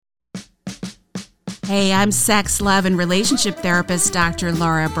Hey, I'm sex, love, and relationship therapist, Dr.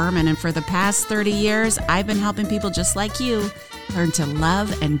 Laura Berman, and for the past 30 years, I've been helping people just like you learn to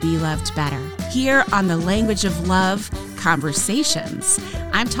love and be loved better. Here on The Language of Love Conversations,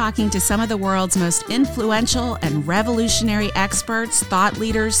 I'm talking to some of the world's most influential and revolutionary experts, thought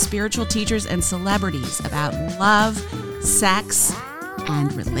leaders, spiritual teachers, and celebrities about love, sex,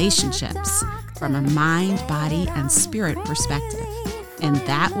 and relationships from a mind, body, and spirit perspective. And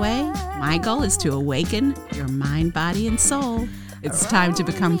that way, my goal is to awaken your mind, body, and soul. It's time to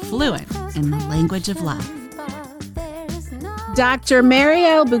become fluent in the language of love. Dr.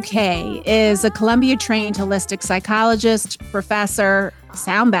 Mariel Buque is a Columbia-trained holistic psychologist, professor,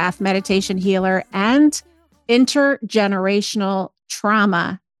 sound bath meditation healer, and intergenerational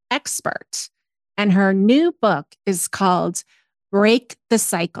trauma expert. And her new book is called Break the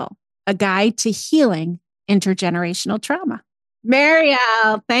Cycle, A Guide to Healing Intergenerational Trauma.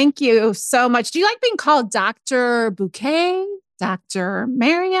 Mariel, thank you so much. Do you like being called Dr. Buque, Dr.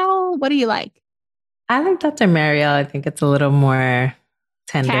 Mariel? What do you like? I like Dr. Mariel. I think it's a little more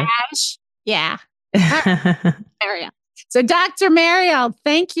tender. Cash? Yeah. Mariel. So Dr. Mariel,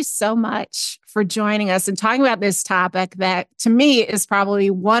 thank you so much for joining us and talking about this topic that to me is probably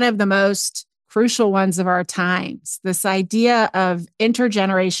one of the most crucial ones of our times. This idea of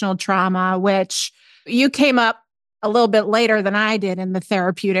intergenerational trauma, which you came up a little bit later than I did in the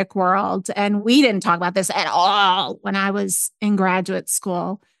therapeutic world. And we didn't talk about this at all when I was in graduate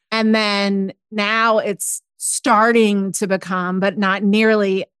school. And then now it's starting to become, but not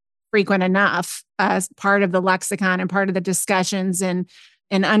nearly frequent enough as part of the lexicon and part of the discussions and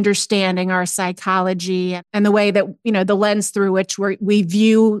understanding our psychology and the way that, the lens through which we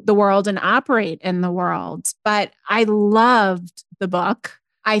view the world and operate in the world. But I loved the book.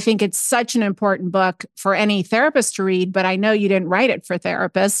 I think it's such an important book for any therapist to read, but I know you didn't write it for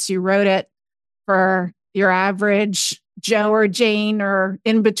therapists. You wrote it for your average Joe or Jane or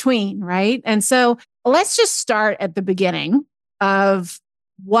in between, right? And so let's just start at the beginning of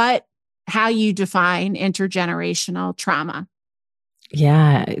how you define intergenerational trauma.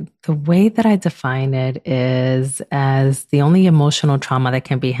 Yeah, the way that I define it is as the only emotional trauma that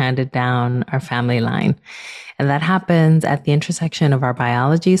can be handed down our family line. And that happens at the intersection of our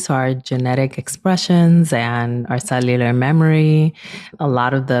biology, so our genetic expressions and our cellular memory, a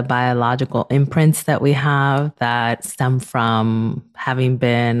lot of the biological imprints that we have that stem from having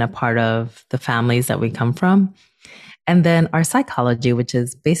been a part of the families that we come from. And then our psychology, which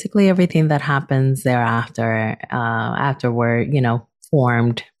is basically everything that happens thereafter, after we're,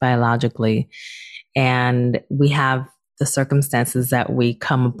 formed biologically. And we have the circumstances that we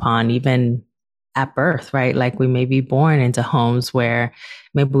come upon even at birth, right? Like we may be born into homes where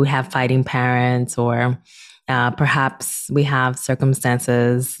maybe we have fighting parents, or perhaps we have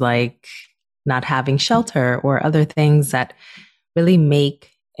circumstances like not having shelter or other things that really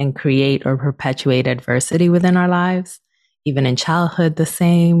make and create or perpetuate adversity within our lives. Even in childhood, the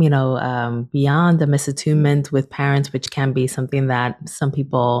same, beyond the misattunement with parents, which can be something that some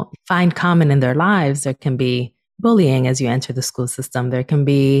people find common in their lives. There can be bullying as you enter the school system. There can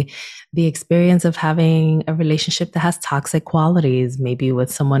be the experience of having a relationship that has toxic qualities, maybe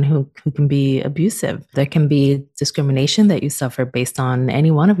with someone who can be abusive. There can be discrimination that you suffer based on any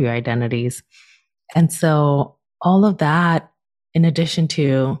one of your identities. And so all of that, in addition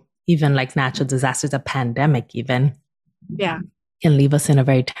to even like natural disasters, a pandemic even, can leave us in a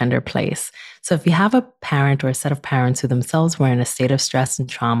very tender place. So if you have a parent or a set of parents who themselves were in a state of stress and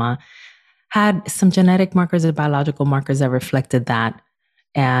trauma, had some genetic markers or biological markers that reflected that,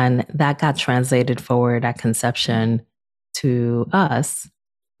 and that got translated forward at conception to us,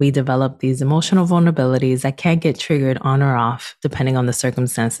 we develop these emotional vulnerabilities that can get triggered on or off depending on the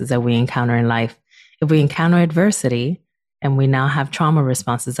circumstances that we encounter in life. If we encounter adversity and we now have trauma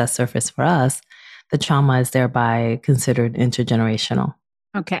responses that surface for us, the trauma is thereby considered intergenerational.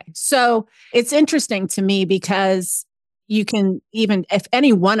 Okay. So it's interesting to me because you can even, if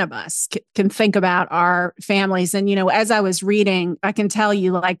any one of us can think about our families. And, as I was reading, I can tell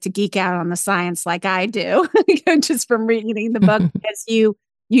you like to geek out on the science like I do, just from reading the book, because you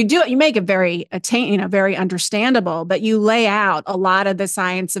make it very very understandable, but you lay out a lot of the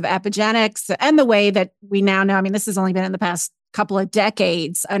science of epigenetics and the way that we now know. I mean, this has only been in the past couple of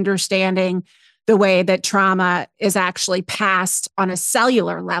decades, understanding the way that trauma is actually passed on a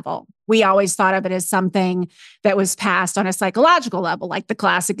cellular level. We always thought of it as something that was passed on a psychological level, like the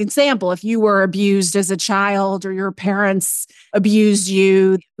classic example. If you were abused as a child or your parents abused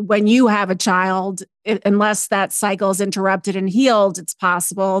you, when you have a child, unless that cycle is interrupted and healed, it's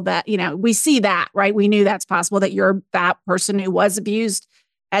possible that, we see that, right? We knew that's possible that you're that person who was abused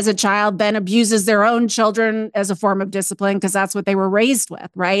as a child then abuses their own children as a form of discipline because that's what they were raised with,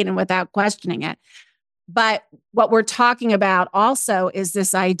 right? And without questioning it. But what we're talking about also is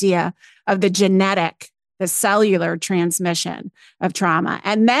this idea of the cellular transmission of trauma.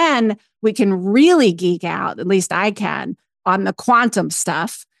 And then we can really geek out, at least I can, on the quantum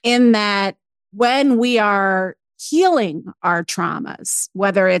stuff, in that when we are healing our traumas,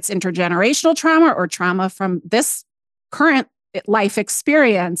 whether it's intergenerational trauma or trauma from this current life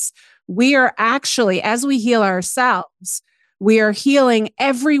experience, we are actually, as we heal ourselves, we are healing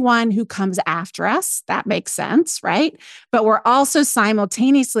everyone who comes after us. That makes sense, right? But we're also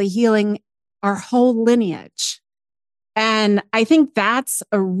simultaneously healing our whole lineage. And I think that's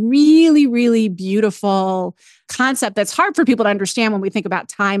a really, really beautiful concept that's hard for people to understand when we think about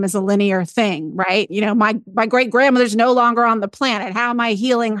time as a linear thing, right? My great grandmother's no longer on the planet. How am I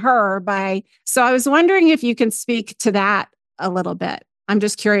healing her So I was wondering if you can speak to that a little bit. I'm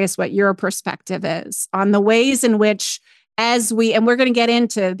just curious what your perspective is on the ways in which and we're going to get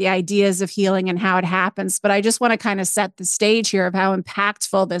into the ideas of healing and how it happens, but I just want to kind of set the stage here of how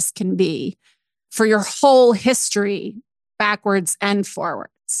impactful this can be for your whole history, backwards and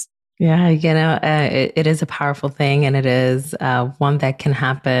forwards. Yeah, it is a powerful thing, and it is one that can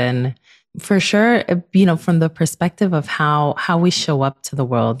happen for sure, from the perspective of how we show up to the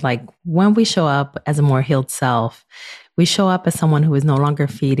world. Like when we show up as a more healed self, we show up as someone who is no longer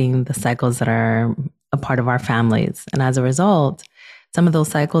feeding the cycles that are a part of our families. And as a result, some of those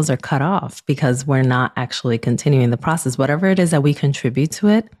cycles are cut off because we're not actually continuing the process. Whatever it is that we contribute to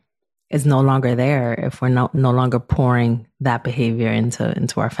it is no longer there if we're no longer pouring that behavior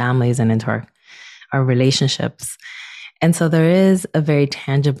into our families and into our relationships. And so there is a very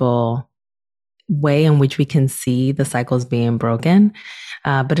tangible way in which we can see the cycles being broken.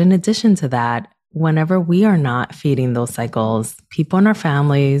 But in addition to that, whenever we are not feeding those cycles, people in our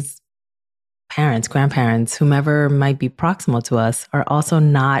families, parents, grandparents, whomever might be proximal to us, are also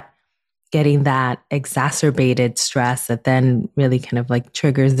not getting that exacerbated stress that then really kind of like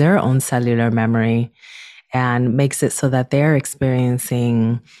triggers their own cellular memory and makes it so that they're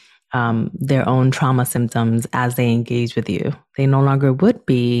experiencing their own trauma symptoms as they engage with you. They no longer would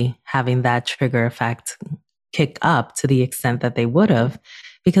be having that trigger effect kick up to the extent that they would have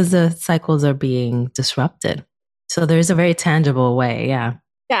because the cycles are being disrupted. So there's a very tangible way. Yeah.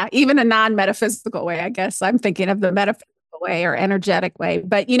 Yeah. Even a non-metaphysical way, I guess. I'm thinking of the metaphysical way or energetic way.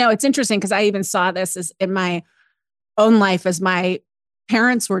 But, it's interesting because I even saw this as in my own life as my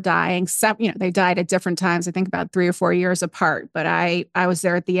parents were dying. So, they died at different times, I think about 3 or 4 years apart, but I was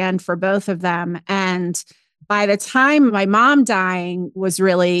there at the end for both of them. And by the time my mom dying was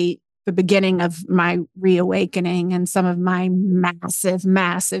really the beginning of my reawakening and some of my massive,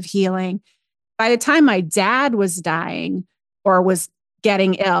 massive healing. By the time my dad was dying or was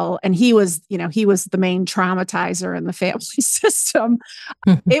getting ill, and he was the main traumatizer in the family system,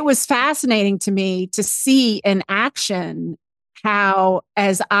 it was fascinating to me to see in action how,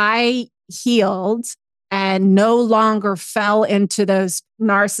 as I healed and no longer fell into those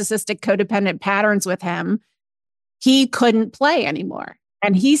narcissistic codependent patterns with him, he couldn't play anymore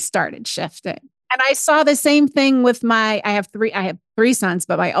and he started shifting. And I saw the same thing with I have three sons,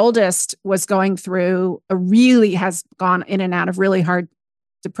 but my oldest was going through has gone in and out of really hard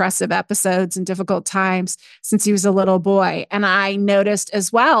depressive episodes and difficult times since he was a little boy. And I noticed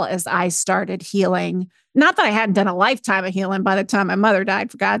as well as I started healing, not that I hadn't done a lifetime of healing by the time my mother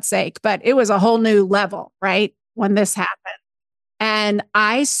died, for God's sake, but it was a whole new level, right? When this happened. And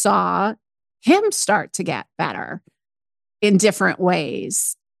I saw him start to get better in different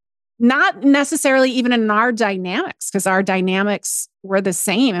ways. Not necessarily even in our dynamics, because our dynamics were the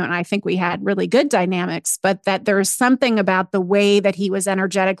same. And I think we had really good dynamics, but that there was something about the way that he was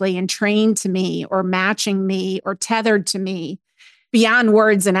energetically entrained to me or matching me or tethered to me beyond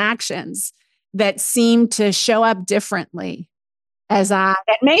words and actions that seemed to show up differently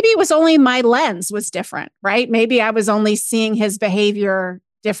maybe it was only my lens was different, right? Maybe I was only seeing his behavior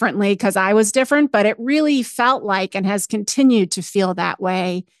differently because I was different, but it really felt like and has continued to feel that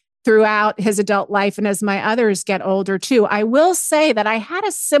way throughout his adult life and as my others get older too. I will say that I had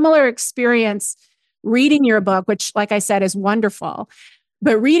a similar experience reading your book, which, like I said, is wonderful.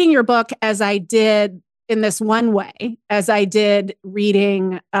 But reading your book as I did in this one way, as I did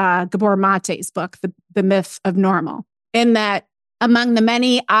reading Gabor Mate's book, The Myth of Normal, in that among the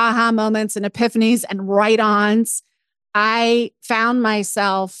many aha moments and epiphanies and write-ons, I found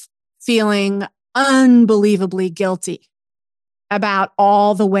myself feeling unbelievably guilty about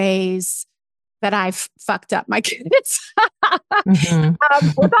all the ways that I've fucked up my kids Mm-hmm.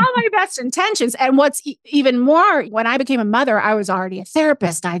 with all my best intentions. And what's even more, when I became a mother, I was already a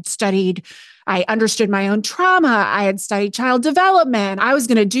therapist. I understood my own trauma. I had studied child development. I was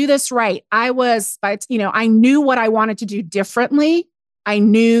going to do this right. I knew what I wanted to do differently. I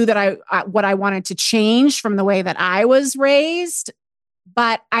knew that what I wanted to change from the way that I was raised,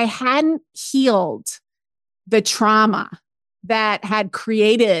 but I hadn't healed the trauma that had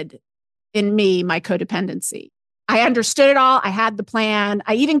created in me my codependency. I understood it all. I had the plan.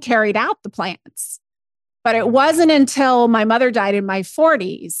 I even carried out the plans. But it wasn't until my mother died in my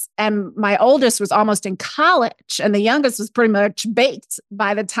 40s and my oldest was almost in college and the youngest was pretty much baked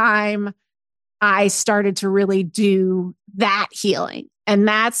by the time I started to really do that healing. And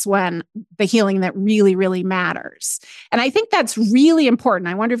that's when the healing that really, really matters. And I think that's really important.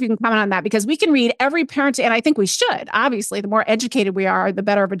 I wonder if you can comment on that, because we can read every parent, and I think we should. Obviously, the more educated we are, the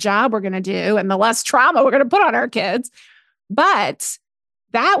better of a job we're going to do and the less trauma we're going to put on our kids. But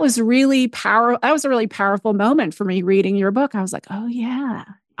that was really powerful. That was a really powerful moment for me reading your book. I was like, oh yeah,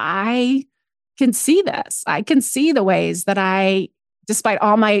 I can see this. I can see the ways that I, despite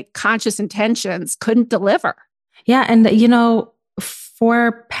all my conscious intentions, couldn't deliver. Yeah. And,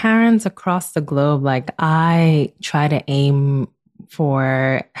 for parents across the globe, like I try to aim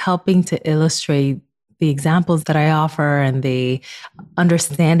for helping to illustrate the examples that I offer and the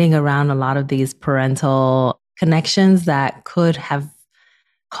understanding around a lot of these parental connections that could have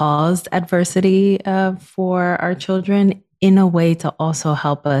caused adversity for our children, in a way to also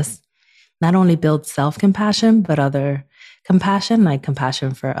help us not only build self-compassion, but other compassion, like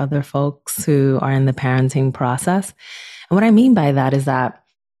compassion for other folks who are in the parenting process. And what I mean by that is that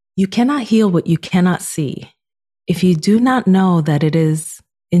you cannot heal what you cannot see. If you do not know that it is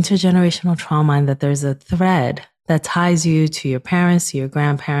intergenerational trauma and that there's a thread that ties you to your parents, to your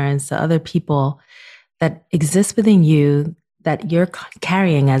grandparents, to other people that exist within you that you're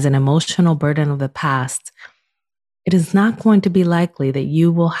carrying as an emotional burden of the past, it is not going to be likely that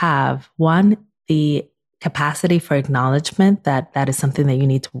you will have, one, the capacity for acknowledgement that that is something that you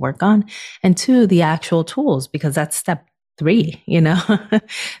need to work on, and two, the actual tools, because that's step 3,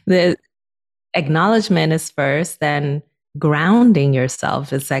 the acknowledgement is first, then grounding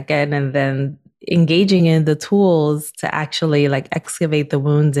yourself is second, and then engaging in the tools to actually like excavate the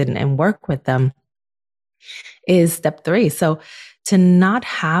wounds and work with them is step 3. So to not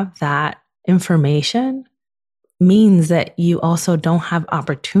have that information means that you also don't have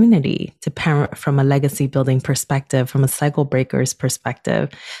opportunity to parent from a legacy building perspective, from a cycle breaker's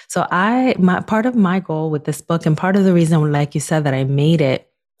perspective. So part of my goal with this book, and part of the reason, like you said, that I made it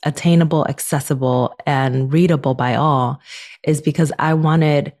attainable, accessible, and readable by all, is because I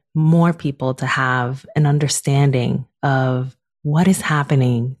wanted more people to have an understanding of what is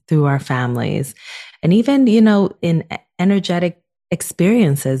happening through our families. And even, in energetic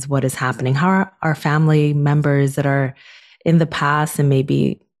experiences, what is happening, how are our family members that are in the past and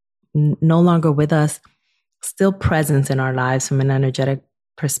maybe no longer with us still present in our lives from an energetic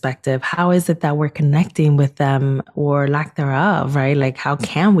perspective? How is it that we're connecting with them, or lack thereof, right? Like, how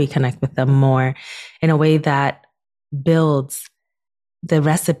can we connect with them more in a way that builds the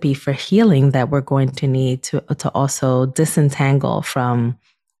recipe for healing that we're going to need to also disentangle from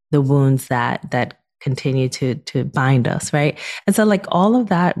the wounds that continue to bind us, right? And so like all of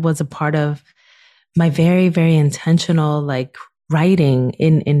that was a part of my very, very intentional like writing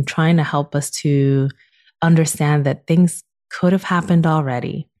in trying to help us to understand that things could have happened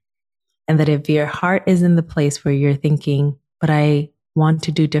already. And that if your heart is in the place where you're thinking, but I want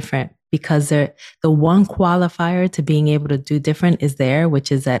to do different, because the one qualifier to being able to do different is there,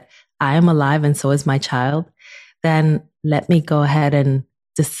 which is that I am alive and so is my child, then let me go ahead and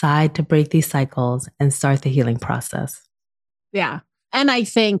decide to break these cycles and start the healing process. Yeah. And I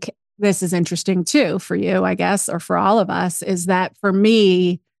think this is interesting too for you, I guess, or for all of us, is that for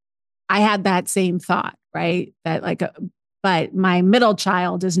me, I had that same thought, right? That but my middle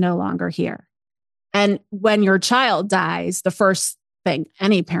child is no longer here. And when your child dies, the first thing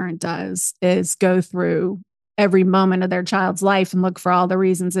any parent does is go through every moment of their child's life and look for all the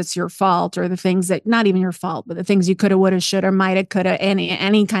reasons it's your fault, or the things that not even your fault, but the things you could have, would have, should have, might have, could have,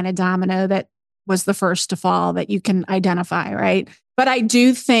 any kind of domino that was the first to fall that you can identify, right? But I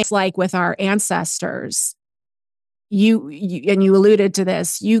do think, like with our ancestors, you and you alluded to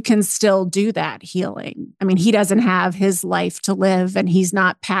this, you can still do that healing. I mean, he doesn't have his life to live and he's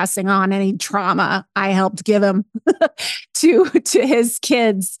not passing on any trauma I helped give him to his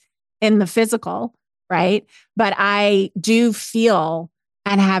kids in the physical, right? But I do feel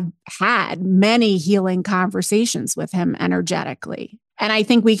and have had many healing conversations with him energetically. And I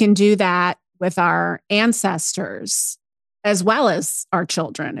think we can do that with our ancestors as well as our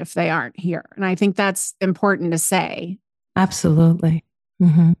children if they aren't here. And I think that's important to say. Absolutely.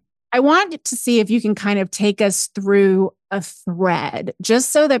 Mm-hmm. I wanted to see if you can kind of take us through a thread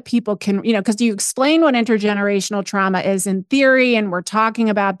just so that people can, because you explain what intergenerational trauma is in theory, and we're talking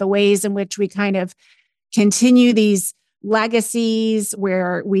about the ways in which we kind of continue these legacies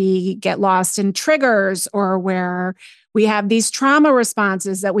where we get lost in triggers or where we have these trauma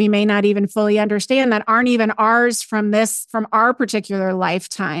responses that we may not even fully understand that aren't even ours from our particular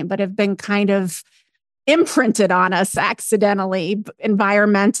lifetime, but have been kind of imprinted on us accidentally,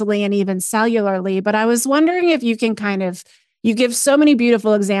 environmentally, and even cellularly. But I was wondering if you can you give so many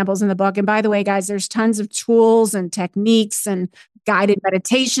beautiful examples in the book. And by the way, guys, there's tons of tools and techniques and guided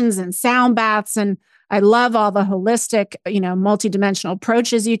meditations and sound baths. And I love all the holistic, multidimensional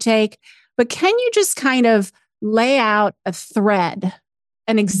approaches you take. But can you just kind of lay out a thread,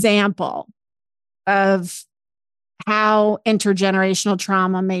 an example of how intergenerational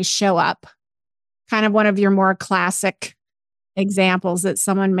trauma may show up? Kind of one of your more classic examples that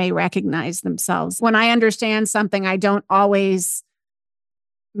someone may recognize themselves. When I understand something, I don't always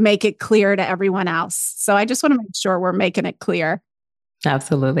make it clear to everyone else. So I just want to make sure we're making it clear.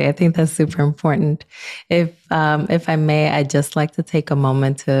 Absolutely. I think that's super important. If I may, I'd just like to take a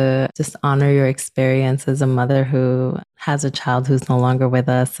moment to just honor your experience as a mother who has a child who's no longer with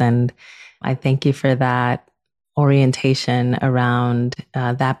us. And I thank you for that orientation around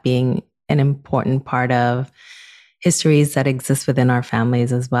that being an important part of histories that exist within our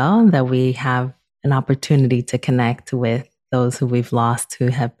families as well, that we have an opportunity to connect with those who we've lost, who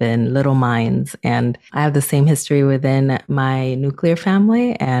have been little minds. And I have the same history within my nuclear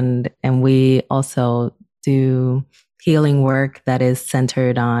family. And we also do healing work that is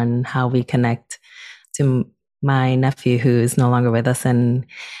centered on how we connect to my nephew who is no longer with us, and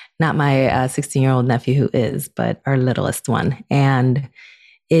not my 16-year-old nephew who is, but our littlest one. And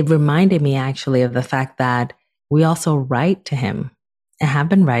it reminded me actually of the fact that we also write to him and have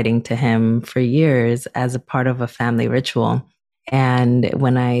been writing to him for years as a part of a family ritual. And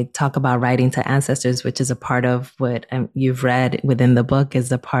when I talk about writing to ancestors, which is a part of what you've read within the book,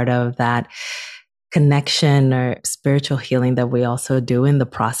 is a part of that connection or spiritual healing that we also do in the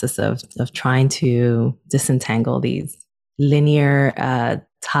process of trying to disentangle these linear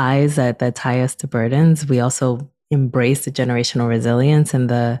ties that tie us to burdens. We also embrace the generational resilience and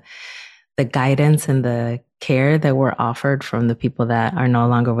the guidance and the care that we're offered from the people that are no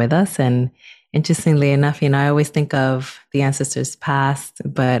longer with us. And interestingly enough, I always think of the ancestors past,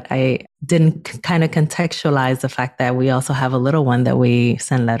 but I didn't kind of contextualize the fact that we also have a little one that we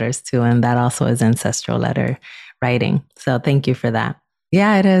send letters to, and that also is ancestral letter writing. So thank you for that.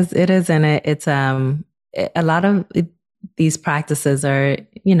 Yeah, it is. It is. And it's a lot of these practices are,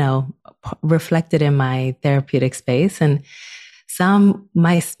 reflected in my therapeutic space, and some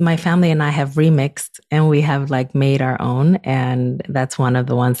my family and I have remixed, and we have made our own, and that's one of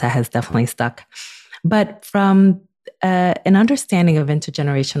the ones that has definitely stuck. But from an understanding of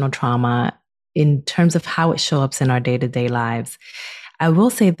intergenerational trauma in terms of how it shows up in our day-to-day lives, I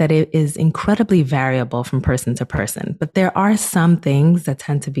will say that it is incredibly variable from person to person. But there are some things that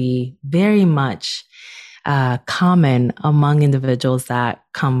tend to be very much common among individuals that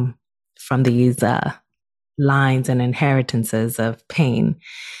come from these lines and inheritances of pain.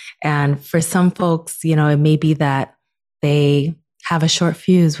 And for some folks, it may be that they have a short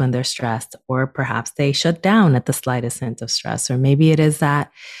fuse when they're stressed, or perhaps they shut down at the slightest hint of stress, or maybe it is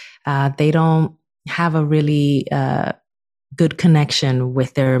that they don't have a really good connection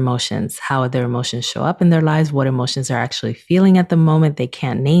with their emotions, how their emotions show up in their lives, what emotions they're actually feeling at the moment. They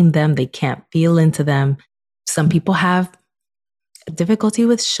can't name them. They can't feel into them. Some people have difficulty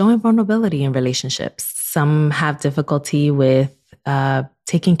with showing vulnerability in relationships. Some have difficulty with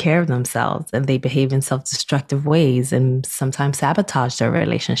taking care of themselves, and they behave in self-destructive ways and sometimes sabotage their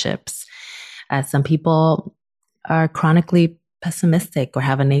relationships. Some people are chronically pessimistic or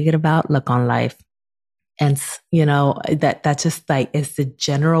have a negative outlook on life. And, that just is the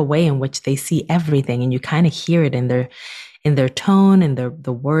general way in which they see everything. And you kind of hear it in their tone and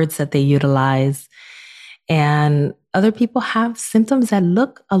the words that they utilize. And other people have symptoms that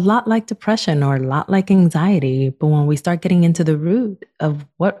look a lot like depression or a lot like anxiety. But when we start getting into the root of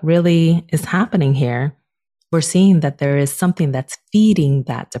what really is happening here, we're seeing that there is something that's feeding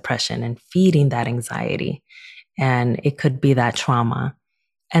that depression and feeding that anxiety. And it could be that trauma.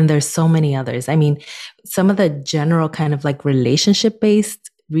 And there's so many others. I mean, some of the general kind of relationship-based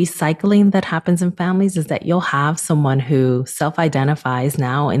recycling that happens in families is that you'll have someone who self-identifies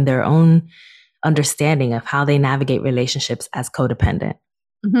now in their own understanding of how they navigate relationships as codependent.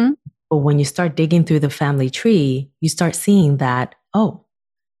 Mm-hmm. But when you start digging through the family tree, you start seeing that, oh,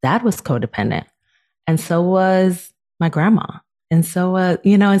 dad was codependent. And so was my grandma. And so,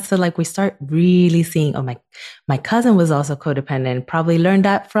 and so like we start really seeing, oh, my cousin was also codependent, probably learned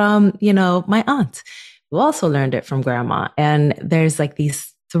that from, my aunt, who also learned it from grandma. And there's like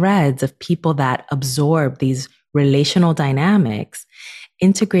these threads of people that absorb these relational dynamics,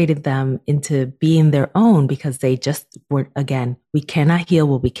 integrated them into being their own because they just were, again, we cannot heal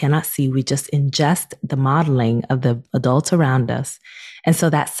what we cannot see. We just ingest the modeling of the adults around us. And so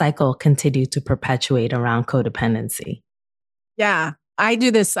that cycle continued to perpetuate around codependency. Yeah, I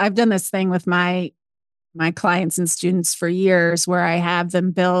do this. I've done this thing with my clients and students for years where I have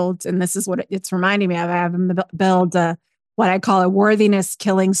them build, and this is what it's reminding me of. I have them build what I call a worthiness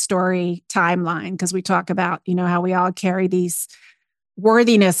killing story timeline, because we talk about, how we all carry these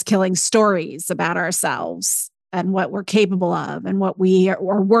worthiness killing stories about ourselves and what we're capable of and what we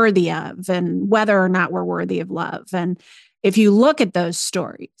are worthy of and whether or not we're worthy of love. And if you look at those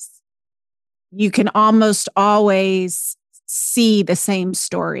stories, you can almost always see the same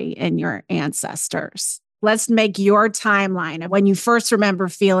story in your ancestors. Let's make your timeline of when you first remember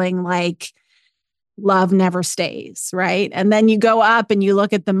feeling like love never stays, right? And then you go up and you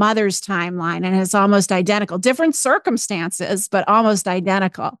look at the mother's timeline and it's almost identical, different circumstances, but almost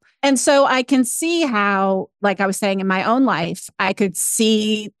identical. And so I can see how, like I was saying in my own life, I could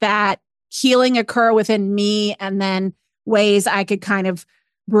see that healing occur within me and then ways I could kind of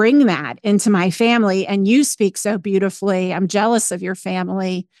bring that into my family. And you speak so beautifully. I'm jealous of your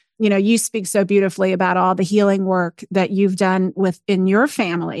family. You speak so beautifully about all the healing work that you've done within your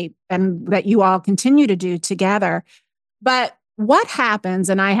family and that you all continue to do together. But what happens,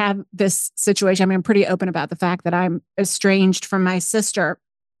 and I have this situation, I'm pretty open about the fact that I'm estranged from my sister.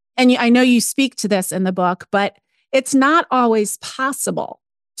 And I know you speak to this in the book, but it's not always possible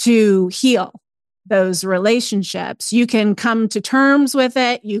to heal those relationships. You can come to terms with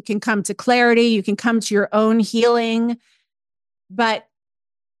it. You can come to clarity. You can come to your own healing. But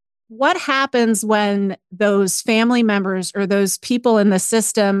what happens when those family members or those people in the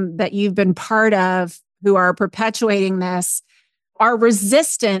system that you've been part of who are perpetuating this are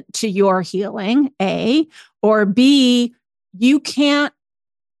resistant to your healing, A, or B, you can't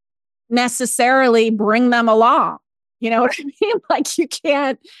necessarily bring them along? You know what I mean? Like you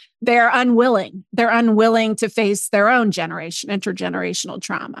can't, they're unwilling. They're unwilling to face their own intergenerational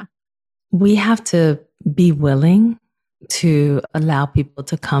trauma. We have to be willing to allow people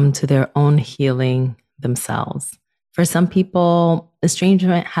to come to their own healing themselves. For some people,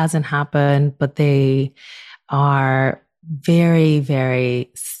 estrangement hasn't happened, but they are very,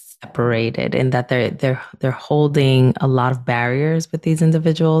 very separated in that they're holding a lot of barriers with these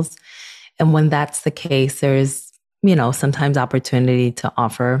individuals. And when that's the case, there's, sometimes opportunity to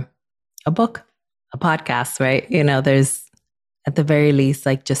offer a book, a podcast, right? There's at the very least,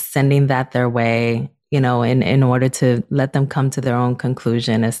 like just sending that their way, in order to let them come to their own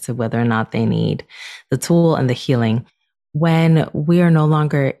conclusion as to whether or not they need the tool and the healing. When we are no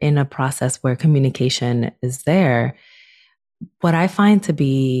longer in a process where communication is there, what I find to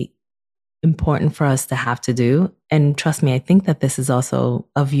be important for us to have to do, and trust me, I think that this is also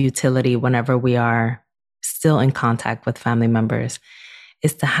of utility whenever we are still in contact with family members,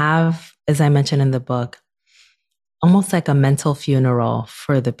 is to have, as I mentioned in the book, almost like a mental funeral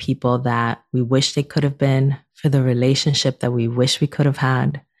for the people that we wish they could have been, for the relationship that we wish we could have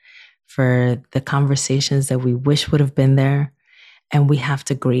had, for the conversations that we wish would have been there. And we have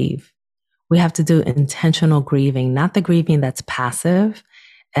to grieve. We have to do intentional grieving, not the grieving that's passive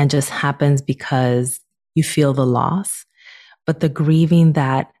and just happens because you feel the loss, but the grieving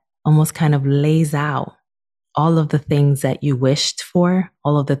that almost kind of lays out all of the things that you wished for,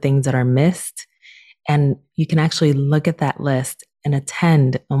 all of the things that are missed. And you can actually look at that list and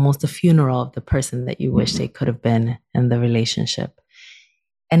attend almost a funeral of the person that you wish they could have been in the relationship.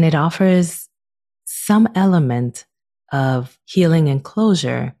 And it offers some element of healing and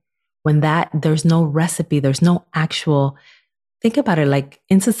closure when there's no recipe, there's no actual, think about it like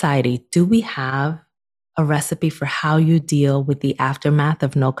in society, do we have a recipe for how you deal with the aftermath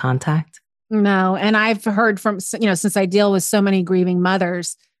of no contact? No. And I've heard from, since I deal with so many grieving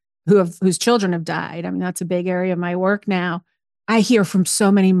mothers whose children have died. I mean, that's a big area of my work now. I hear from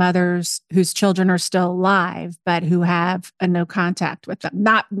so many mothers whose children are still alive, but who have a no contact with them.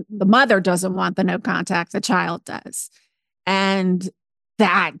 Not the mother doesn't want the no contact, the child does. And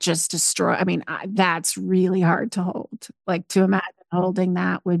that just that's really hard to hold. Like to imagine holding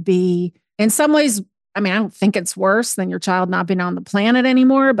that would be in some ways, I don't think it's worse than your child not being on the planet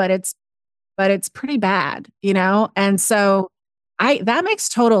anymore, but it's pretty bad, And so that makes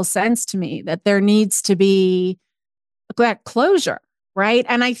total sense to me, that there needs to be that closure, right?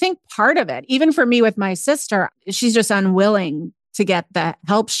 And I think part of it, even for me with my sister, she's just unwilling to get the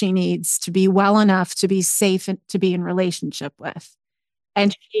help she needs to be well enough to be safe and to be in relationship with.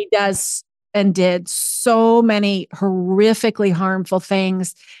 And she does and did so many horrifically harmful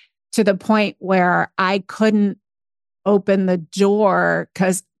things to the point where I couldn't open the door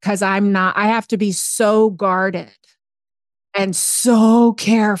because I have to be so guarded and so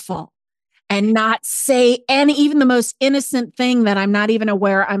careful and not say any, even the most innocent thing that I'm not even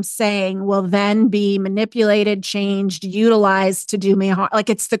aware I'm saying will then be manipulated, changed, utilized to do me harm. Like,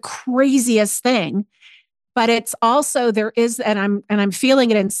 it's the craziest thing. But it's also, there is, and I'm feeling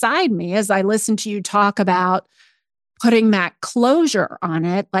it inside me as I listen to you talk about putting that closure on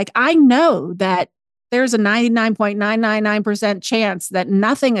it. Like, I know that there's a 99.999% chance that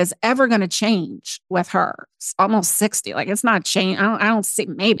nothing is ever going to change with her. It's almost 60. Like, it's not change. I don't see,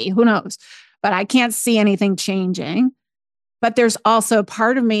 maybe, who knows, but I can't see anything changing. But there's also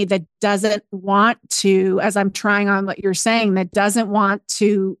part of me that doesn't want to, as I'm trying on what you're saying, that doesn't want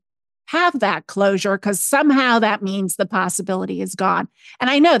to have that closure because somehow that means the possibility is gone. And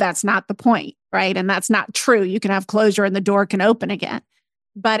I know that's not the point, right? And that's not true. You can have closure and the door can open again.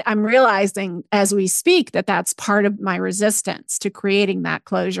 But I'm realizing as we speak that that's part of my resistance to creating that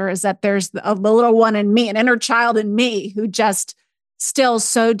closure, is that there's a little one in me, an inner child in me, who just still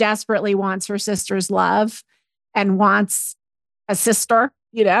so desperately wants her sister's love and wants a sister,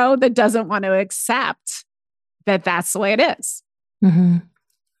 that doesn't want to accept that that's the way it is. Mm-hmm.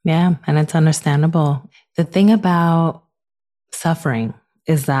 Yeah, and it's understandable. The thing about suffering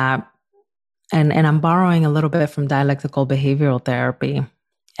is that, and I'm borrowing a little bit from dialectical behavioral therapy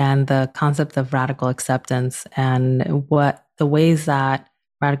and the concept of radical acceptance, and what the ways that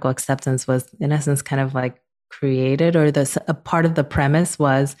radical acceptance was, in essence, kind of like created, or a part of the premise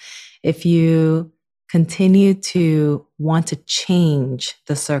was, if you continue to want to change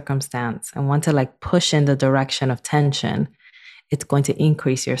the circumstance and want to like push in the direction of tension, it's going to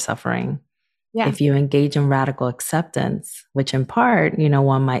increase your suffering. Yeah. If you engage in radical acceptance, which in part,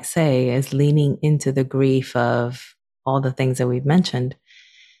 one might say is leaning into the grief of all the things that we've mentioned,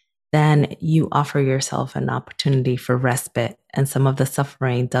 then you offer yourself an opportunity for respite, and some of the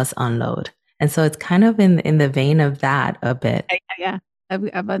suffering does unload. And so it's kind of in the vein of that a bit. Yeah,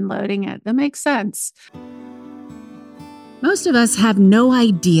 of unloading it. That makes sense. Most of us have no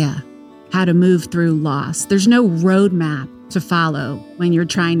idea how to move through loss. There's no roadmap to follow when you're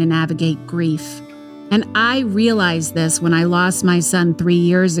trying to navigate grief. And I realized this when I lost my son 3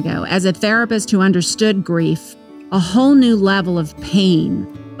 years ago. As a therapist who understood grief, a whole new level of pain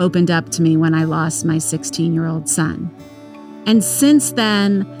opened up to me when I lost my 16-year-old son. And since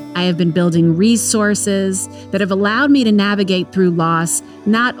then, I have been building resources that have allowed me to navigate through loss,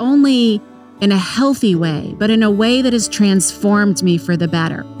 not only in a healthy way, but in a way that has transformed me for the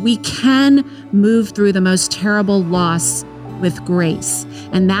better. We can move through the most terrible loss with grace.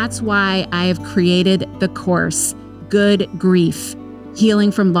 And that's why I have created the course, Good Grief,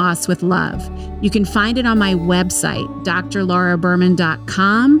 Healing from Loss with Love. You can find it on my website,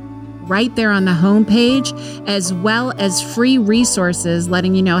 drlauraberman.com, right there on the homepage, as well as free resources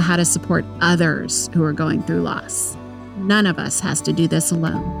letting you know how to support others who are going through loss. None of us has to do this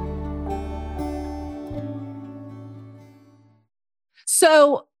alone.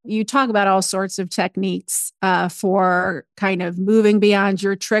 So you talk about all sorts of techniques for kind of moving beyond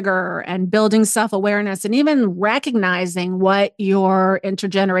your trigger and building self-awareness, and even recognizing what your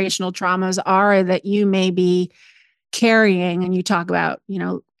intergenerational traumas are that you may be carrying. And you talk about,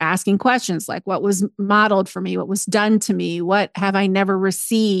 asking questions like, what was modeled for me? What was done to me? What have I never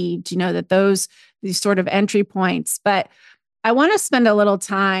received? That these sort of entry points. But I want to spend a little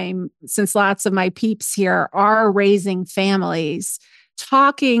time, since lots of my peeps here are raising families,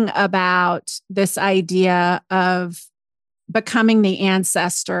 talking about this idea of becoming the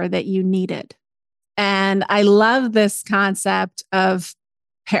ancestor that you needed. And I love this concept of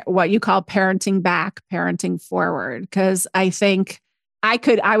what you call parenting back, parenting forward, because I think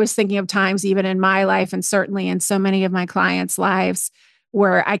I was thinking of times even in my life, and certainly in so many of my clients' lives,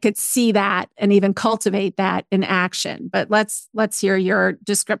 where I could see that and even cultivate that in action. But let's hear your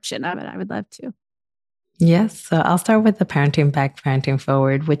description of it. I would love to. Yes. So I'll start with the parenting back, parenting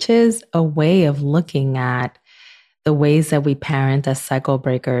forward, which is a way of looking at the ways that we parent as cycle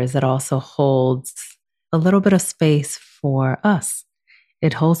breakers. That also holds a little bit of space for us.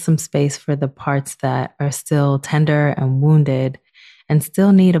 It holds some space for the parts that are still tender and wounded and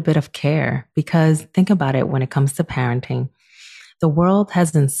still need a bit of care. Because think about it, when it comes to parenting, the world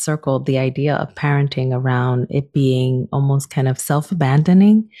has encircled the idea of parenting around it being almost kind of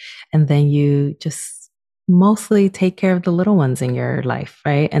self-abandoning. And then you just mostly take care of the little ones in your life,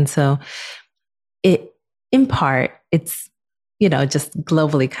 right? And so it, in part, it's, just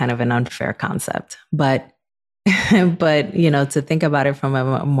globally kind of an unfair concept. But, but, to think about it from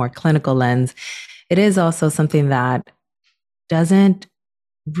a more clinical lens, it is also something that doesn't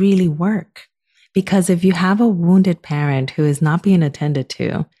really work. Because if you have a wounded parent who is not being attended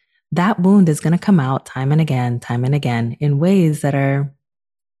to, that wound is going to come out time and again in ways that are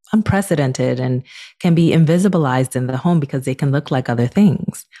unprecedented and can be invisibilized in the home because they can look like other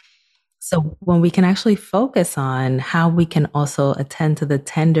things. So when we can actually focus on how we can also attend to the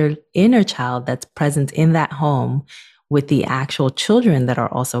tender inner child that's present in that home with the actual children that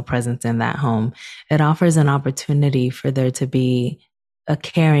are also present in that home, it offers an opportunity for there to be a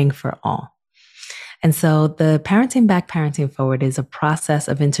caring for all. And so the Parenting Back, Parenting Forward is a process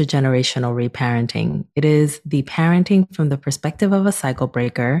of intergenerational reparenting. It is the parenting from the perspective of a cycle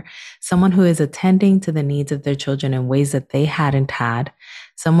breaker, someone who is attending to the needs of their children in ways that they hadn't had,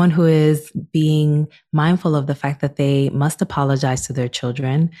 someone who is being mindful of the fact that they must apologize to their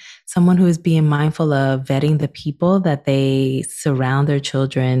children, someone who is being mindful of vetting the people that they surround their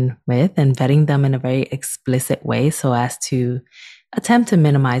children with and vetting them in a very explicit way so as to attempt to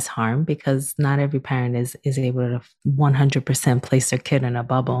minimize harm, because not every parent is able to 100% place their kid in a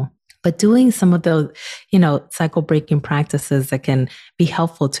bubble. But doing some of those, cycle breaking practices that can be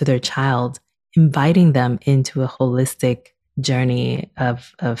helpful to their child, inviting them into a holistic journey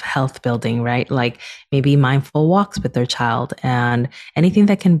of health building, right? Like maybe mindful walks with their child and anything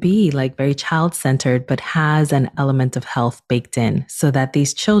that can be like very child centered, but has an element of health baked in so that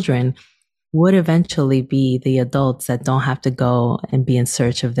these children would eventually be the adults that don't have to go and be in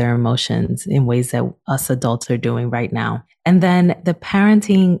search of their emotions in ways that us adults are doing right now. And then the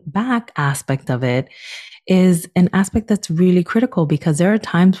parenting back aspect of it is an aspect that's really critical because there are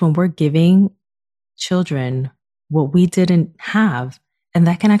times when we're giving children what we didn't have, and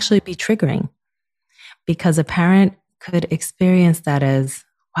that can actually be triggering because a parent could experience that as,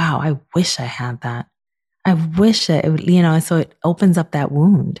 wow, I wish I had that. I wish it, so it opens up that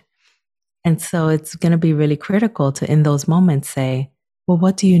wound. And so it's going to be really critical to, in those moments, say, well,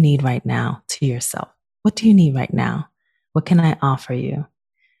 what do you need right now to yourself? What do you need right now? What can I offer you?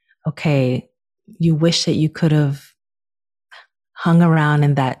 Okay, you wish that you could have hung around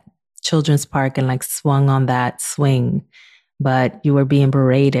in that children's park and like swung on that swing, but you were being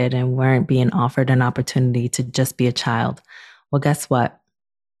berated and weren't being offered an opportunity to just be a child. Well, guess what?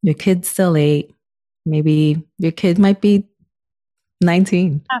 Your kid's still 8. Maybe your kid might be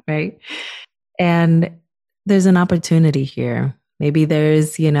 19, right? And there's an opportunity here. Maybe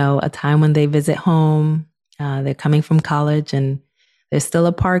there's, a time when they visit home, they're coming from college and there's still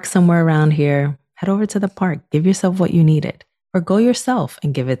a park somewhere around here. Head over to the park, give yourself what you needed, or go yourself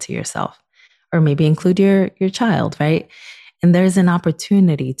and give it to yourself, or maybe include your child, right? And there's an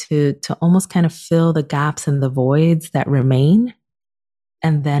opportunity to almost kind of fill the gaps and the voids that remain,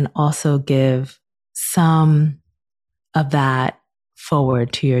 and then also give some of that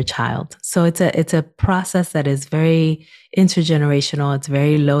forward to your child. So it's a process that is very intergenerational. It's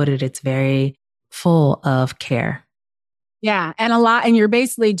very loaded. It's very full of care. Yeah. And you're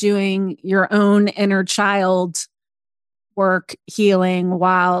basically doing your own inner child work healing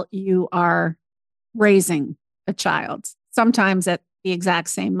while you are raising a child, sometimes at the exact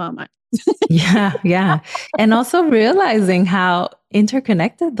same moment. Yeah. And also realizing how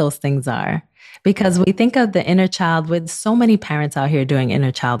interconnected those things are. Because we think of the inner child with so many parents out here doing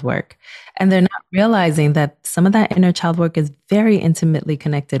inner child work, and they're not realizing that some of that inner child work is very intimately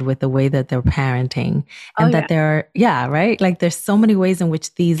connected with the way that they're parenting. And that there are, right? Like there's so many ways in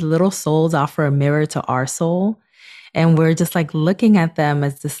which these little souls offer a mirror to our soul. And we're just like looking at them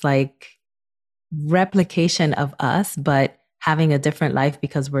as this like replication of us, but having a different life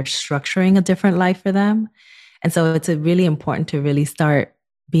because we're structuring a different life for them. And so it's really important to really start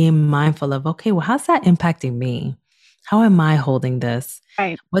being mindful of, okay, well, how's that impacting me? How am I holding this?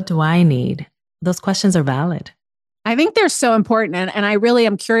 Right. What do I need? Those questions are valid. I think they're so important. And I really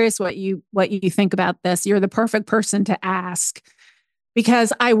am curious what you think about this. You're the perfect person to ask,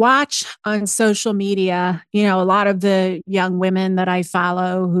 because I watch on social media, a lot of the young women that I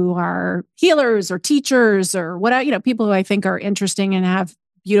follow who are healers or teachers or what, people who I think are interesting and have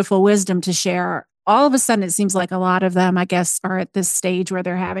beautiful wisdom to share. All of a sudden, it seems like a lot of them, I guess, are at this stage where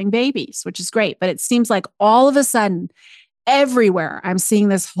they're having babies, which is great. But it seems like all of a sudden, everywhere, I'm seeing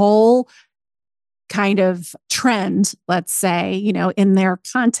this whole kind of trend, let's say, in their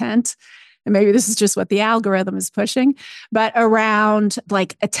content and maybe this is just what the algorithm is pushing, but around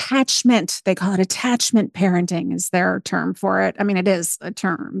like attachment. They call it attachment parenting is their term for it. I mean, it is a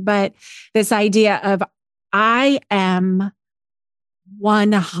term, but this idea of I am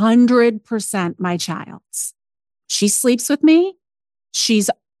 100% my child's. She sleeps with me. She's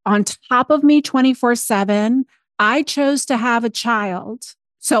on top of me 24/7. I chose to have a child.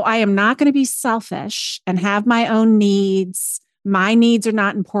 So I am not going to be selfish and have my own needs. My needs are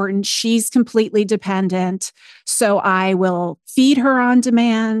not important. She's completely dependent. So I will feed her on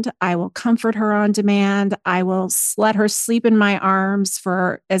demand. I will comfort her on demand. I will let her sleep in my arms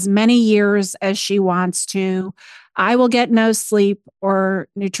for as many years as she wants to. I will get no sleep or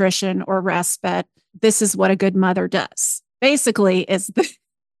nutrition or respite. This is what a good mother does. Basically, is the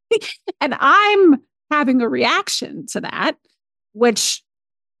and I'm having a reaction to that, which,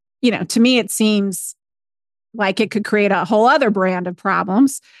 to me, it seems like it could create a whole other brand of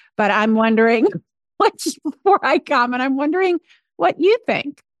problems. But I'm wondering, before I comment, I'm wondering what you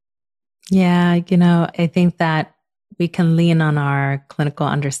think. Yeah, I think that we can lean on our clinical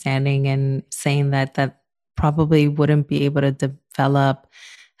understanding and saying that probably wouldn't be able to develop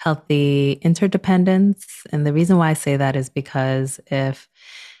healthy interdependence. And the reason why I say that is because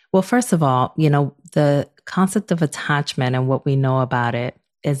well, first of all, the concept of attachment and what we know about it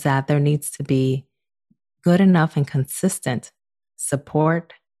is that there needs to be good enough and consistent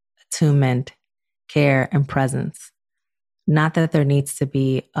support, attunement, care, and presence. Not that there needs to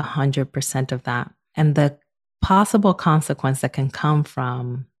be 100% of that. And the possible consequence that can come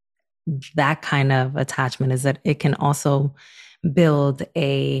from that kind of attachment is that it can also build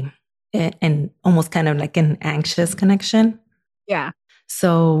an almost kind of like an anxious connection. Yeah.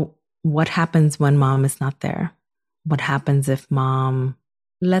 So what happens when mom is not there? What happens if mom,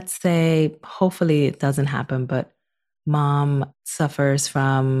 let's say, hopefully it doesn't happen, but mom suffers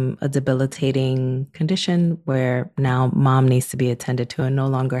from a debilitating condition where now mom needs to be attended to and no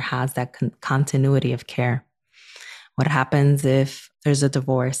longer has that continuity of care? What happens if there's a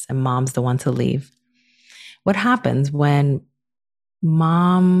divorce and mom's the one to leave? What happens when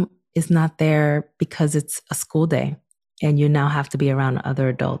mom is not there because it's a school day and you now have to be around other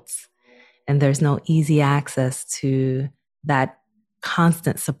adults and there's no easy access to that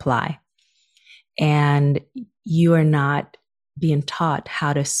constant supply? And you are not being taught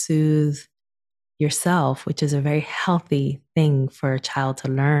how to soothe yourself, which is a very healthy thing for a child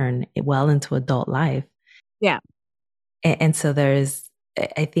to learn well into adult life. Yeah. And so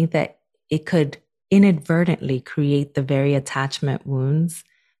I think that it could inadvertently create the very attachment wounds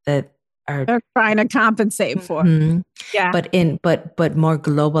that are they're trying to compensate for. Mm-hmm. Yeah. But more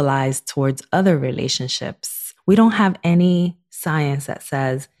globalized towards other relationships. We don't have any science that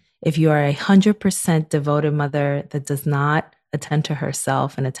says if you are 100% devoted mother that does not attend to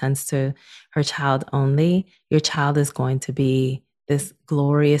herself and attends to her child only, your child is going to be this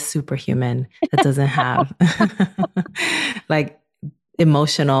glorious superhuman that doesn't have like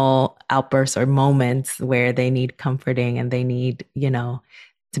emotional outbursts or moments where they need comforting and they need,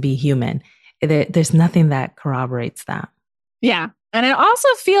 to be human. There's nothing that corroborates that. Yeah. And it also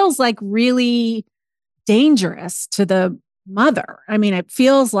feels like really dangerous to the mother. I mean, it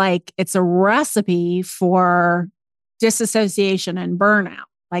feels like it's a recipe for disassociation and burnout.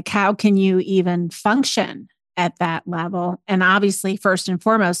 Like, how can you even function at that level? And obviously, first and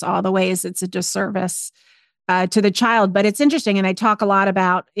foremost, all the ways it's a disservice to the child. But it's interesting. And I talk a lot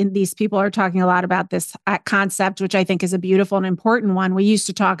about, these people are talking a lot about this concept, which I think is a beautiful and important one. We used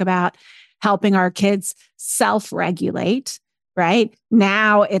to talk about helping our kids self-regulate, right?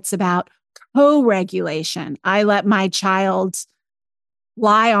 Now it's about co-regulation. I let my child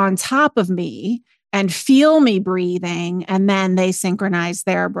lie on top of me and feel me breathing, and then they synchronize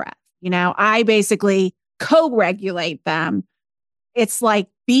their breath. I basically co-regulate them. It's like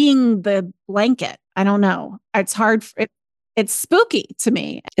being the blanket. I don't know. It's hard. It's spooky to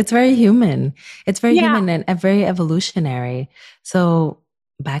me. It's very human. It's very human and very evolutionary. So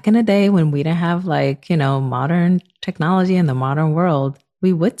back in the day when we didn't have modern technology in the modern world,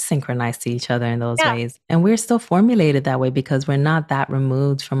 we would synchronize to each other in those ways. And we're still formulated that way because we're not that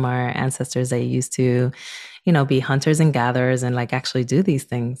removed from our ancestors that used to, be hunters and gatherers and actually do these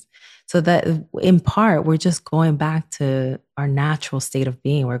things. So that in part, we're just going back to our natural state of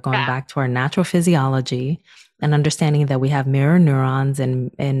being. We're going back to our natural physiology and understanding that we have mirror neurons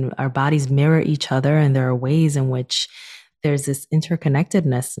and our bodies mirror each other. And there are ways in which there's this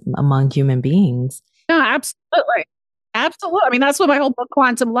interconnectedness among human beings. No, absolutely. Absolutely. I mean, that's what my whole book,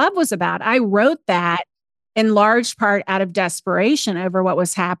 Quantum Love, was about. I wrote that in large part out of desperation over what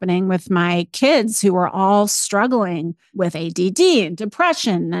was happening with my kids who were all struggling with ADD and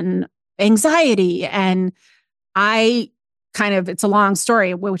depression and anxiety. And I it's a long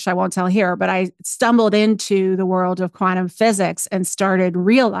story, which I won't tell here, but I stumbled into the world of quantum physics and started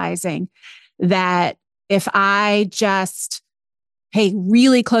realizing that if I just pay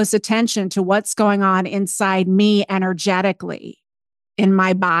really close attention to what's going on inside me energetically in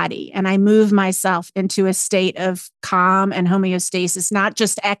my body, and I move myself into a state of calm and homeostasis, not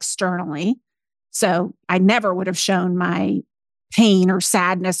just externally. So I never would have shown my pain or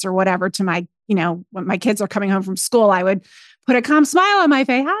sadness or whatever to my, when my kids are coming home from school, I would put a calm smile on my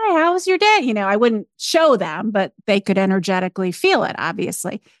face. Hi, how was your day? I wouldn't show them, but they could energetically feel it,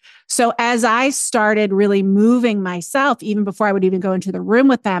 obviously. So as I started really moving myself, even before I would even go into the room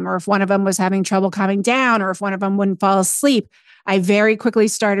with them, or if one of them was having trouble calming down, or if one of them wouldn't fall asleep, I very quickly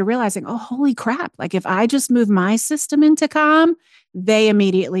started realizing, oh, holy crap. Like if I just move my system into calm, they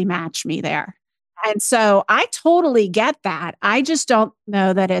immediately match me there. And so I totally get that. I just don't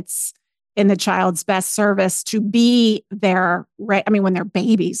know that it's in the child's best service to be there. Right. I mean, when they're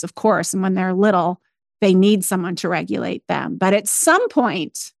babies, of course, and when they're little, they need someone to regulate them. But at some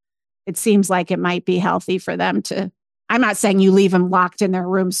point, it seems like it might be healthy for them to, I'm not saying you leave them locked in their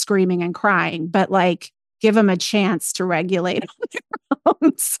room screaming and crying, but like give them a chance to regulate on their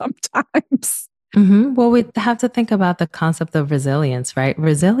own sometimes. Well, we have to think about the concept of resilience, right?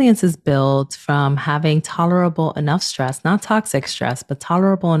 Resilience is built from having tolerable enough stress, not toxic stress, but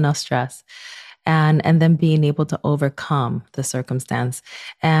tolerable enough stress. And then being able to overcome the circumstance.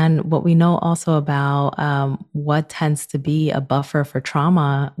 And what we know also about what tends to be a buffer for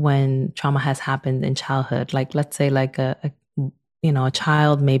trauma when trauma has happened in childhood, like let's say like a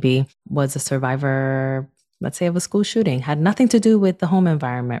child maybe was a survivor, let's say of a school shooting, had nothing to do with the home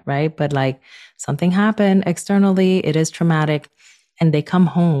environment, right? But like something happened externally, it is traumatic, and they come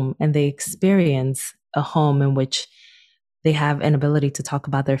home and they experience a home in which they have an ability to talk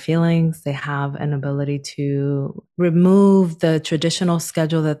about their feelings. They have an ability to remove the traditional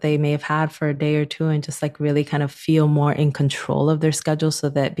schedule that they may have had for a day or two and just like really kind of feel more in control of their schedule, so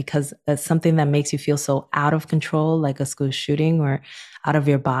that because it's something that makes you feel so out of control, like a school shooting or out of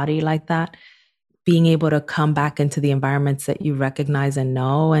your body like that, being able to come back into the environments that you recognize and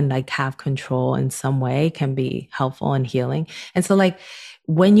know and like have control in some way can be helpful and healing. And so like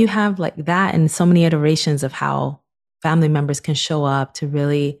when you have like that and so many iterations of how family members can show up to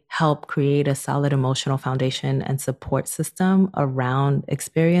really help create a solid emotional foundation and support system around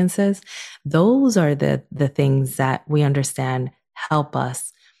experiences, those are the things that we understand help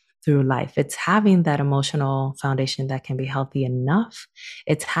us through life. It's having that emotional foundation that can be healthy enough.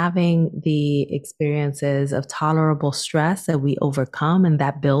 It's having the experiences of tolerable stress that we overcome, and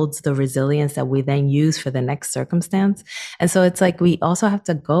that builds the resilience that we then use for the next circumstance. And so it's like we also have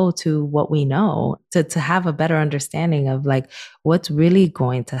to go to what we know to have a better understanding of like what's really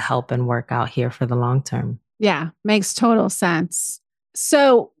going to help and work out here for the long term. Yeah, makes total sense.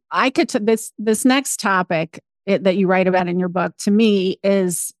 So I could this next topic that you write about in your book, to me,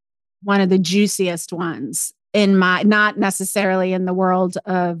 is one of the juiciest ones in not necessarily in the world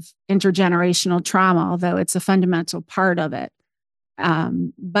of intergenerational trauma, although it's a fundamental part of it.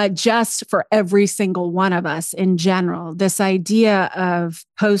 But just for every single one of us in general, this idea of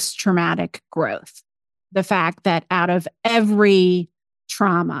post-traumatic growth, the fact that out of every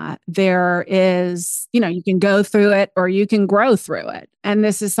trauma, there is, you can go through it or you can grow through it. And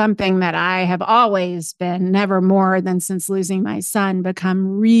this is something that I have always been, never more than since losing my son,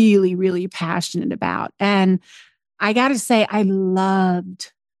 become really, really passionate about. And I got to say, I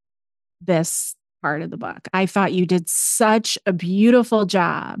loved this part of the book. I thought you did such a beautiful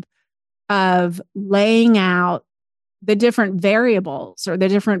job of laying out the different variables or the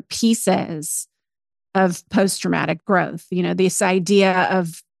different pieces of post-traumatic growth. This idea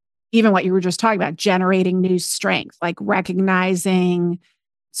of even what you were just talking about, generating new strength, like recognizing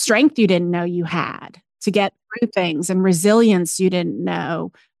strength you didn't know you had to get through things, and resilience you didn't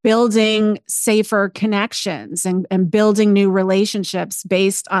know, building safer connections and building new relationships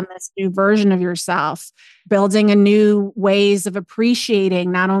based on this new version of yourself, building a new ways of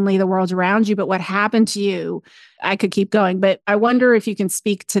appreciating not only the world around you, but what happened to you. I could keep going, but I wonder if you can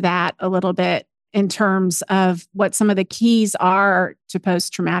speak to that a little bit in terms of what some of the keys are to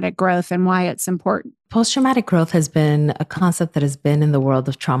post-traumatic growth and why it's important. Post-traumatic growth has been a concept that has been in the world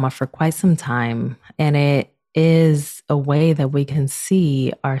of trauma for quite some time. And it is a way that we can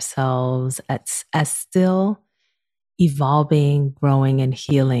see ourselves as still evolving, growing, and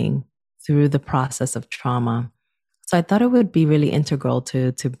healing through the process of trauma. So I thought it would be really integral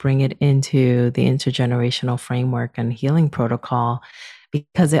to bring it into the intergenerational framework and healing protocol,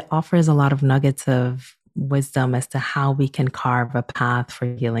 because it offers a lot of nuggets of wisdom as to how we can carve a path for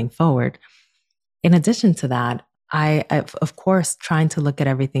healing forward. In addition to that, of course, trying to look at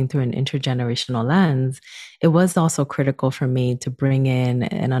everything through an intergenerational lens, it was also critical for me to bring in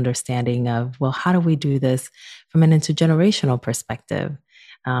an understanding of, well, how do we do this from an intergenerational perspective?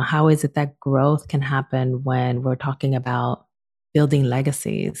 How is it that growth can happen when we're talking about building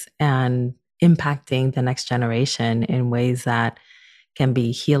legacies and impacting the next generation in ways that can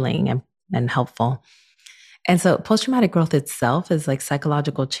be healing and helpful? And so post traumatic growth itself is like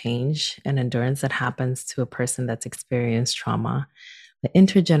psychological change and endurance that happens to a person that's experienced trauma. The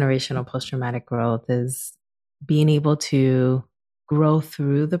intergenerational post traumatic growth is being able to grow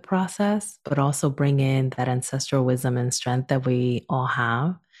through the process, but also bring in that ancestral wisdom and strength that we all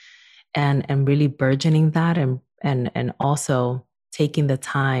have, and really burgeoning that, and also taking the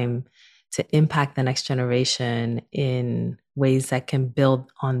time to impact the next generation in ways that can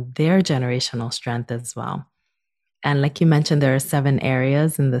build on their generational strength as well. And like you mentioned, there are 7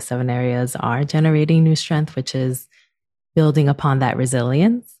 areas, and the 7 areas are generating new strength, which is building upon that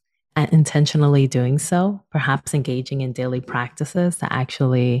resilience and intentionally doing so, perhaps engaging in daily practices to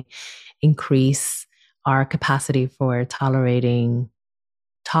actually increase our capacity for tolerating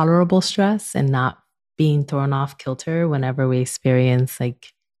tolerable stress and not being thrown off kilter whenever we experience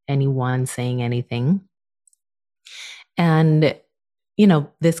like anyone saying anything. And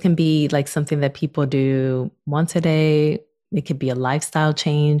this can be like something that people do once a day. It could be a lifestyle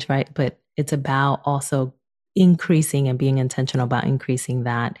change, right? But it's about also increasing and being intentional about increasing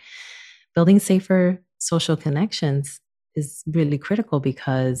that. Building safer social connections is really critical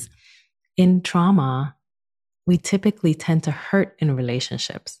because in trauma, we typically tend to hurt in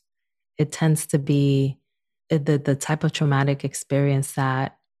relationships. It tends to be the type of traumatic experience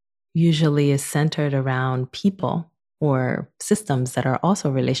that usually is centered around people or systems that are also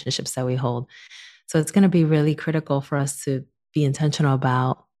relationships that we hold. So it's going to be really critical for us to be intentional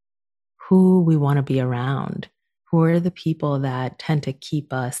about who we want to be around. Who are the people that tend to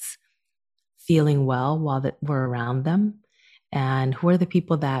keep us feeling well while that we're around them? And who are the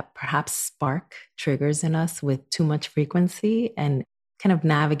people that perhaps spark triggers in us with too much frequency, and kind of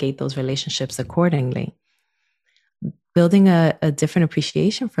navigate those relationships accordingly? Building a different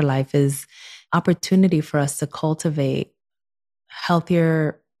appreciation for life is opportunity for us to cultivate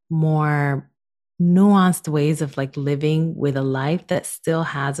healthier, more nuanced ways of like living with a life that still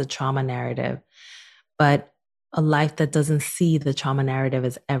has a trauma narrative, but a life that doesn't see the trauma narrative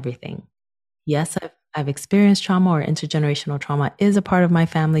as everything. Yes, I've experienced trauma, or intergenerational trauma is a part of my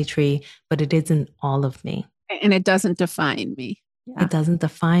family tree, but it isn't all of me. And it doesn't define me. Yeah. It doesn't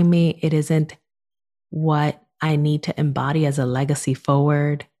define me. It isn't what I need to embody as a legacy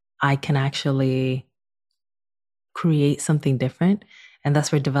forward. I can actually create something different. And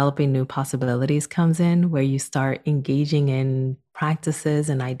that's where developing new possibilities comes in, where you start engaging in practices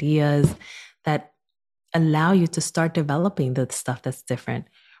and ideas that allow you to start developing the stuff that's different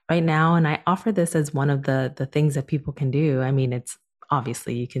right now. And I offer this as one of the things that people can do. I mean, it's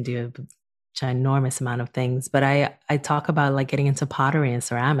obviously you can do a ginormous amount of things, but I talk about like getting into pottery and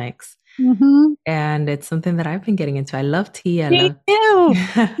ceramics. Mm-hmm. And it's something that I've been getting into. I love tea. I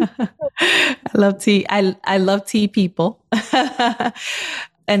love tea. I love tea people.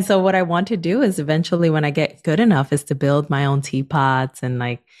 And so what I want to do is eventually, when I get good enough, is to build my own teapots. And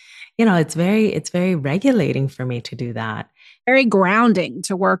like, it's very regulating for me to do that. Very grounding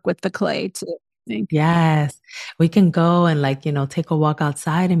to work with the clay too. Yes. We can go and like, take a walk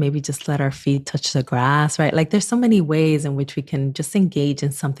outside and maybe just let our feet touch the grass, right? Like there's so many ways in which we can just engage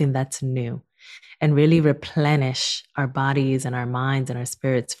in something that's new and really replenish our bodies and our minds and our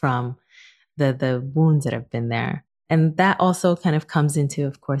spirits from the wounds that have been there. And that also kind of comes into,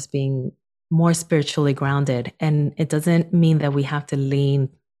 of course, being more spiritually grounded. And it doesn't mean that we have to lean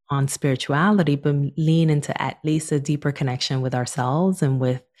on spirituality, but lean into at least a deeper connection with ourselves and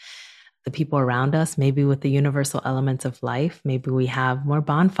with the people around us, maybe with the universal elements of life. Maybe we have more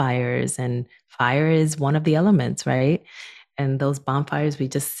bonfires, and fire is one of the elements, right? And those bonfires, we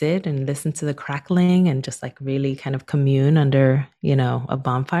just sit and listen to the crackling and just like really kind of commune under, a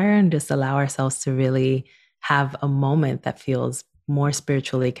bonfire, and just allow ourselves to really have a moment that feels more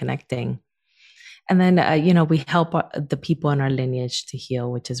spiritually connecting. And then, we help the people in our lineage to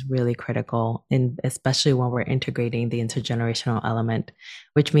heal, which is really critical, and especially when we're integrating the intergenerational element,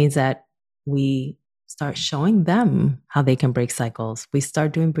 which means that we start showing them how they can break cycles. We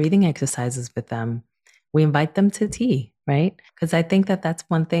start doing breathing exercises with them. We invite them to tea, right? Because I think that that's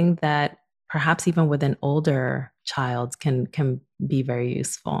one thing that perhaps even with an older child can be very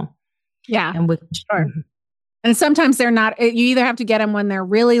useful. Yeah, and sure. Mm-hmm. And sometimes they're not. You either have to get them when they're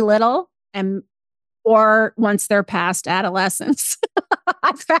really little and or once they're past adolescence.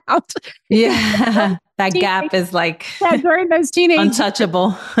 I found. Yeah. That gap is like during those teenage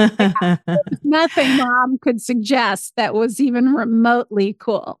untouchable. nothing mom could suggest that was even remotely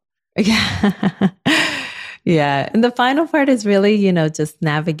cool. Yeah. Yeah. And the final part is really, just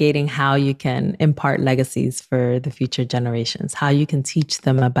navigating how you can impart legacies for the future generations, how you can teach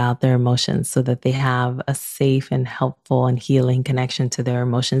them about their emotions so that they have a safe and helpful and healing connection to their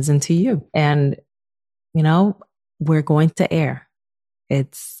emotions and to you. And, we're going to err.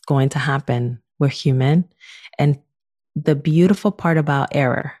 It's going to happen. We're human. And the beautiful part about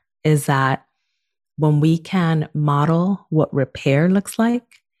error is that when we can model what repair looks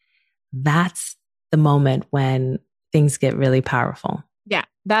like, that's the moment when things get really powerful. Yeah,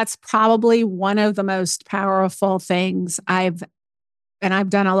 that's probably one of the most powerful things I've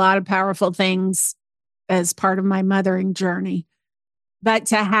done a lot of powerful things as part of my mothering journey. But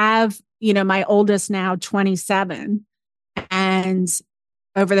to have, my oldest now 27, and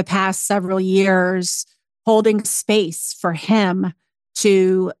over the past several years, holding space for him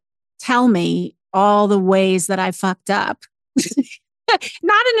to tell me all the ways that I fucked up.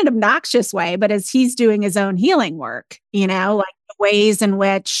 Not in an obnoxious way, but as he's doing his own healing work, like the ways in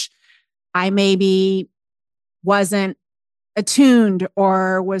which I maybe wasn't attuned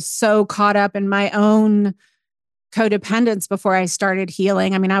or was so caught up in my own codependence before I started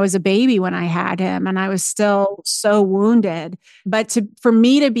healing. I mean, I was a baby when I had him and I was still so wounded. But for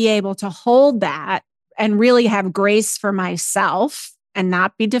me to be able to hold that and really have grace for myself and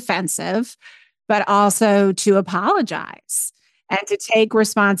not be defensive, but also to apologize and to take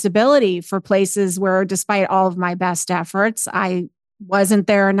responsibility for places where, despite all of my best efforts, I wasn't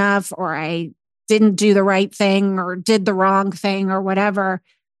there enough, or I didn't do the right thing or did the wrong thing or whatever.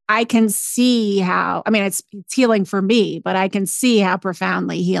 I can see how, it's healing for me, but I can see how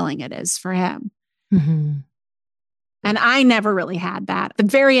profoundly healing it is for him. Mm-hmm. And I never really had that. At the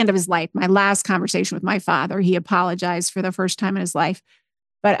very end of his life, my last conversation with my father, he apologized for the first time in his life,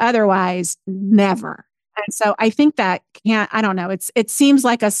 but otherwise never. And so I think that I don't know. It seems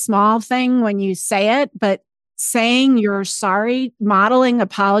like a small thing when you say it, but saying you're sorry, modeling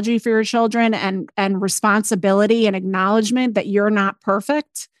apology for your children and responsibility and acknowledgement that you're not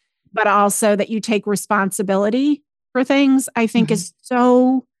perfect, but also that you take responsibility for things, I think is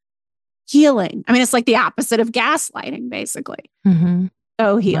so healing. It's like the opposite of gaslighting, basically. Mm-hmm.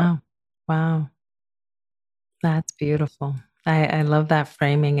 So healing. Wow. That's beautiful. I love that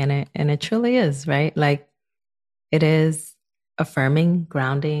framing, and it truly is, right? Like, it is affirming,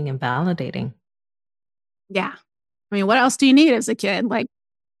 grounding, and validating. Yeah. What else do you need as a kid? Like,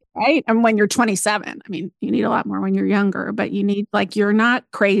 right? And when you're 27, you need a lot more when you're younger, but you need, you're not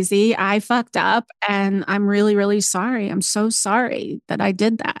crazy. I fucked up and I'm really, really sorry. I'm so sorry that I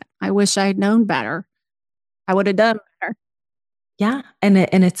did that. I wish I had known better. I would have done better. Yeah. And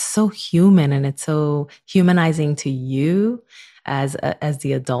it's so human, and it's so humanizing to you as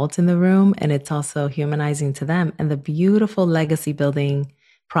the adult in the room. And it's also humanizing to them. And the beautiful legacy building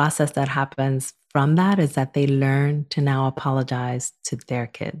process that happens from that is that they learn to now apologize to their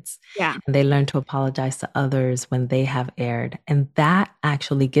kids. Yeah. And they learn to apologize to others when they have erred. And that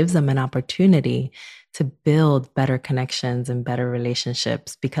actually gives them an opportunity to build better connections and better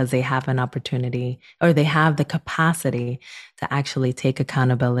relationships, because they have an opportunity, or they have the capacity to actually take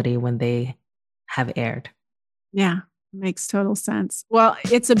accountability when they have erred. Yeah. Makes total sense. Well,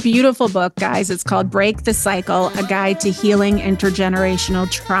 it's a beautiful book, guys. It's called Break the Cycle, A Guide to Healing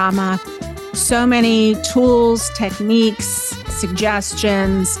Intergenerational Trauma. So many tools, techniques,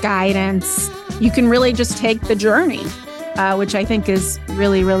 suggestions, guidance. You can really just take the journey, which I think is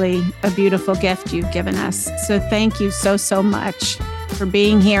really, really a beautiful gift you've given us. So thank you so, so much for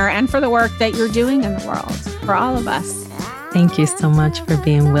being here and for the work that you're doing in the world for all of us. Thank you so much for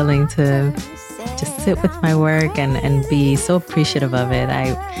being willing to just sit with my work and be so appreciative of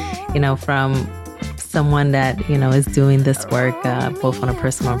it. From someone that, is doing this work, both on a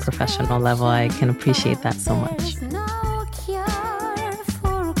personal and professional level, I can appreciate that so much.